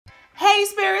Hey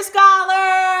Spirit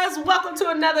Scholars, welcome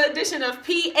to another edition of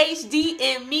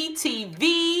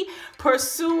PHDinMETV,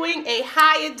 pursuing a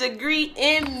higher degree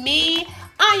in me.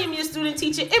 I am your student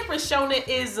teacher, Empress Shona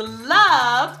is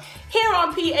loved. Here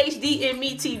on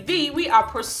PHDinMETV, we are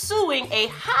pursuing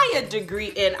a higher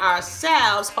degree in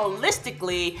ourselves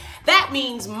holistically. That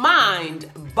means mind,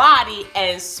 body,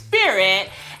 and spirit.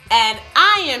 And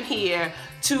I am here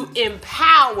to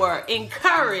empower,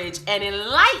 encourage, and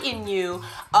enlighten you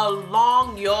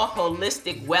along your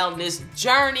holistic wellness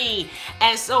journey.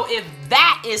 And so if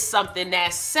that is something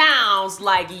that sounds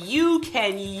like you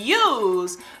can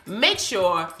use, make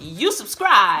sure you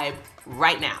subscribe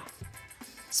right now.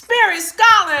 Spirit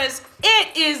Scholars,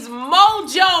 it is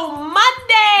Mojo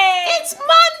Monday. It's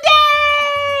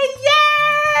Monday.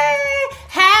 Yay!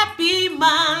 Happy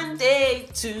Monday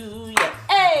to you.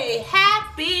 Hey,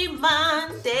 happy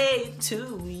Monday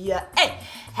to you. Hey,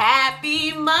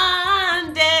 happy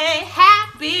Monday.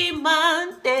 Happy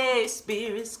Monday,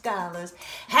 Spirit Scholars.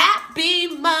 Happy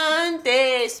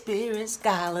Monday, Spirit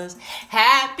Scholars.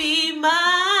 Happy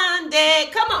Monday.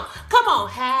 Come on, come on.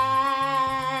 Happy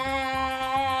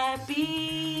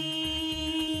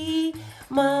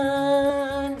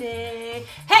Monday.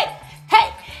 Hey,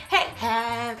 hey, hey.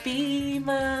 Happy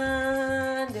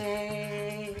Monday.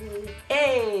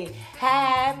 Hey,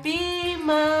 happy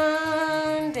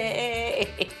Monday.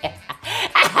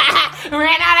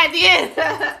 Ran out at the end.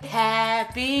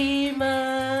 Happy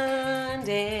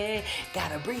Monday.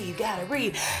 Gotta breathe, gotta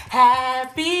breathe.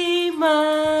 Happy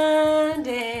Monday.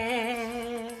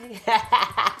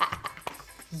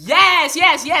 Yes.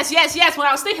 When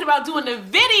I was thinking about doing the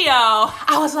video,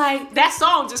 I was like, that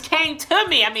song just came to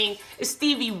me. I mean, it's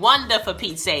Stevie Wonder, for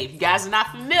Pete's sake. If you guys are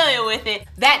not familiar with it,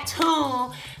 that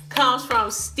tune comes from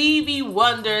Stevie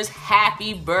Wonder's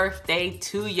Happy Birthday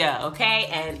to Ya, okay?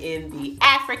 And in the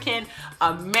African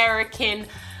American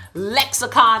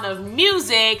lexicon of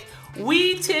music,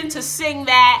 we tend to sing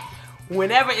that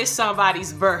whenever it's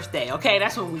somebody's birthday, okay?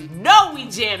 That's when we know we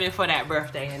jamming for that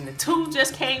birthday. And the tune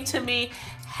just came to me,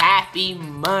 Happy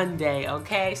Monday,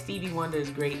 okay? Stevie Wonder is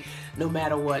great no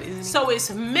matter what. So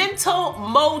it's Mental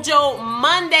Mojo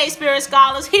Monday, Spirit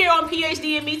Scholars. Here on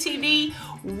PHDinMETV,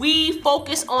 we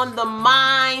focus on the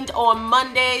mind on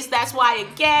Mondays. That's why,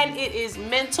 again, it is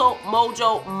Mental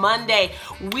Mojo Monday.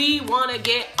 We want to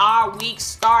get our week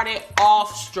started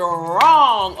off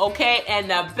strong, okay? And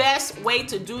the best way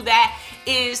to do that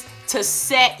is to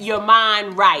set your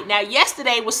mind right. Now,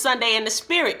 yesterday was Sunday in the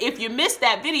Spirit. If you missed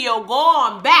that video, go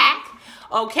on back,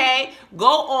 okay?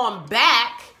 Go on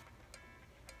back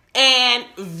and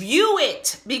view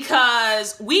it,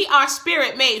 because we are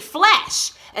spirit made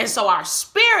flesh. And so our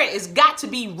spirit has got to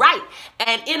be right.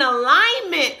 And in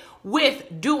alignment with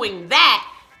doing that,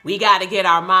 we got to get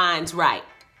our minds right.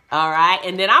 All right.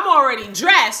 And then I'm already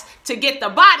dressed to get the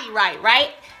body right,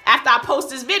 right? After I post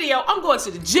this video, I'm going to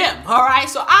the gym. All right.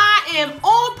 So I am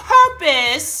on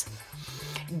purpose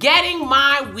getting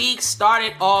my week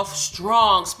started off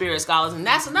strong, Spirit Scholars. And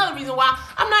that's another reason why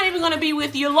I'm not even going to be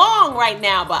with you long right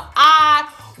now. But I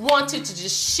wanted to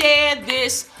just share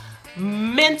this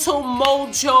Mental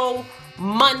Mojo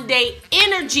Monday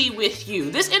energy with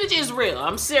you. This energy is real.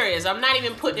 I'm serious. I'm not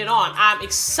even putting it on. I'm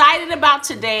excited about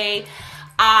today.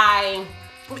 And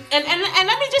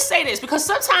let me just say this, because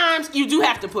sometimes you do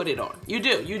have to put it on. You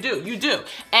do.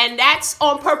 And that's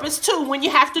on purpose too, when you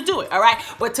have to do it, all right?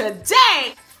 But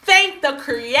today, thank the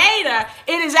Creator,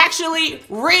 it is actually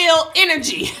real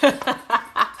energy.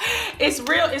 It's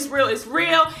real. It's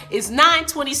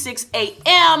 9:26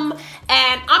 a.m.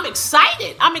 and I'm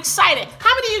excited. How many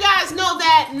of you guys know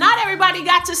that not everybody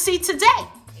got to see today?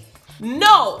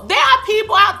 No, there are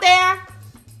people out there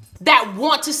that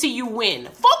want to see you win.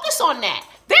 Focus on that.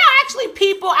 There are actually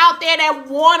people out there that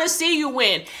want to see you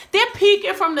win. They're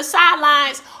peeking from the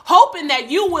sidelines, hoping that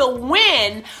you will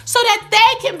win so that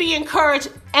they can be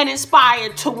encouraged and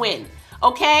inspired to win,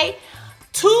 okay?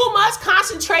 Too much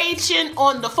concentration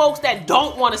on the folks that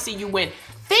don't want to see you win.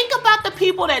 Think about the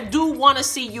people that do want to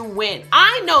see you win.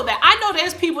 I know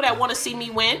there's people that want to see me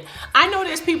win. I know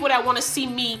there's people that want to see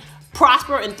me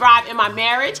prosper and thrive in my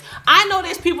marriage. I know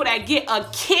there's people that get a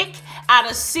kick out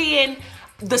of seeing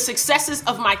the successes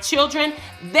of my children.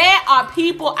 There are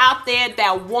people out there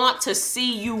that want to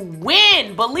see you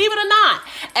win, believe it or not.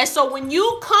 And so when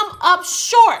you come up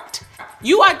short,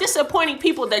 you are disappointing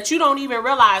people that you don't even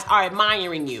realize are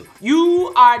admiring you.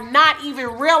 You are not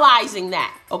even realizing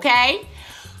that, okay?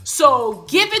 So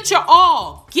give it your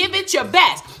all, give it your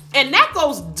best. And that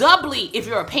goes doubly if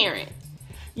you're a parent.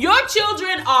 Your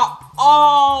children are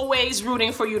always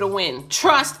rooting for you to win.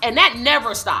 Trust, and that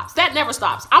never stops. That never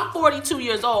stops. I'm 42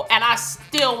 years old, and I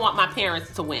still want my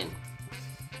parents to win.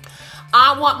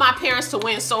 I want my parents to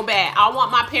win so bad. I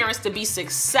want my parents to be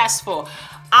successful.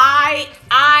 I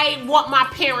want my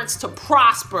parents to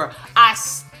prosper. I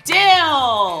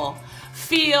still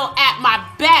feel at my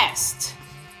best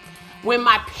when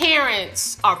my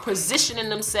parents are positioning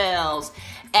themselves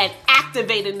and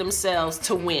activating themselves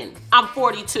to win. I'm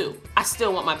 42. I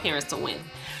still want my parents to win.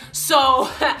 So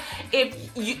if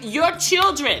your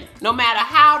children, no matter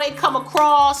how they come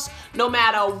across, no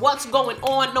matter what's going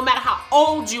on, no matter how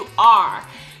old you are,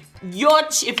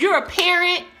 if you're a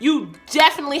parent, you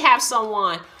definitely have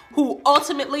someone who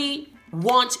ultimately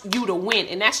wants you to win,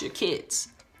 and that's your kids.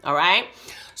 All right?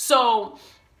 So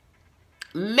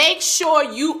make sure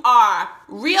you are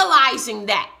realizing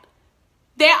that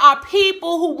there are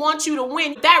people who want you to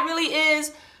win. That really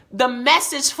is the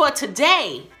message for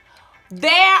today.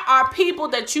 There are people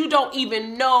that you don't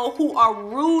even know who are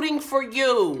rooting for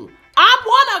you. I'm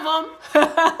one of them.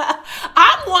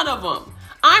 I'm one of them.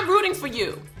 I'm rooting for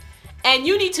you. And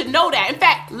you need to know that. In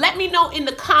fact, let me know in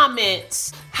the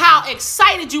comments how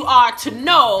excited you are to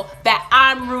know that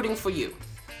I'm rooting for you.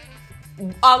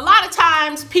 A lot of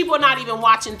times, people are not even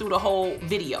watching through the whole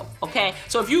video, okay?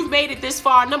 So if you've made it this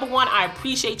far, number one, I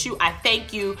appreciate you. I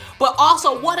thank you. But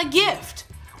also, what a gift.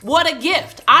 What a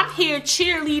gift. I'm here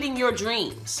cheerleading your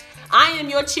dreams. I am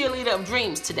your cheerleader of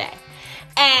dreams today.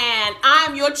 And I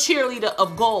am your cheerleader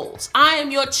of goals. I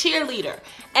am your cheerleader.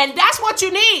 And that's what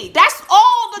you need. That's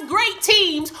all the great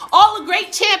teams, all the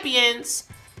great champions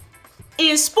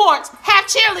in sports have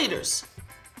cheerleaders.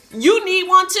 You need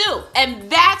one too. And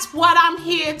that's what I'm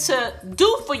here to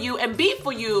do for you and be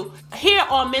for you here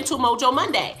on Mental Mojo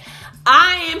Monday.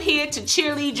 I am here to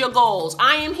cheerlead your goals.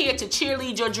 I am here to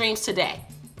cheerlead your dreams today.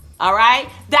 All right?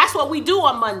 That's what we do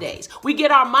on Mondays. We get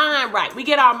our mind right. We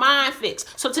get our mind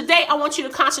fixed. So today I want you to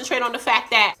concentrate on the fact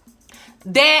that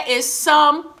there is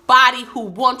somebody who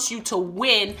wants you to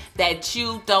win that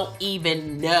you don't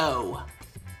even know.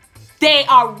 They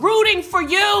are rooting for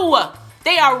you.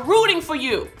 They are rooting for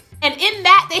you. And in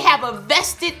that, they have a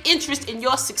vested interest in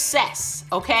your success,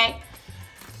 okay?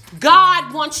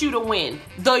 God wants you to win.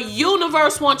 The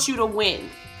universe wants you to win.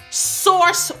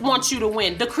 Source wants you to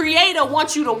win. The Creator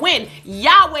wants you to win.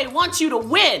 Yahweh wants you to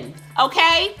win,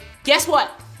 okay? Guess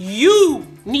what? You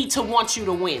need to want you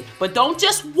to win. But don't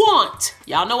just want.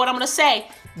 Y'all know what I'm going to say.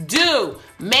 Do.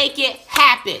 Make it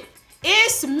happen.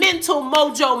 It's Mental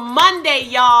Mojo Monday,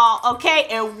 y'all, okay?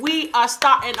 And we are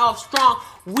starting off strong.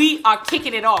 We are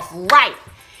kicking it off right.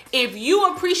 If you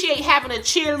appreciate having a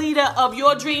cheerleader of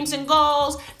your dreams and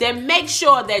goals, then make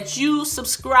sure that you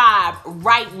subscribe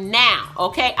right now,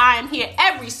 okay? I am here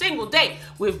every single day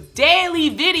with daily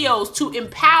videos to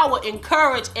empower,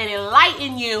 encourage, and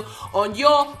enlighten you on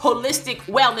your holistic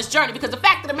wellness journey. Because the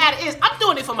fact of the matter is, I'm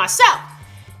doing it for myself.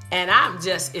 And I'm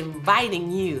just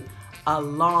inviting you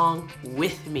along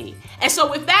with me. And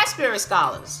so with that, Spirit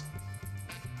Scholars,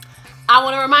 I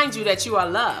want to remind you that you are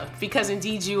loved, because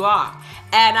indeed you are.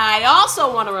 And I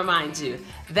also want to remind you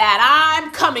that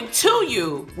I'm coming to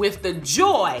you with the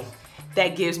joy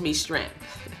that gives me strength.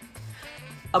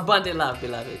 Abundant love,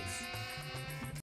 beloveds.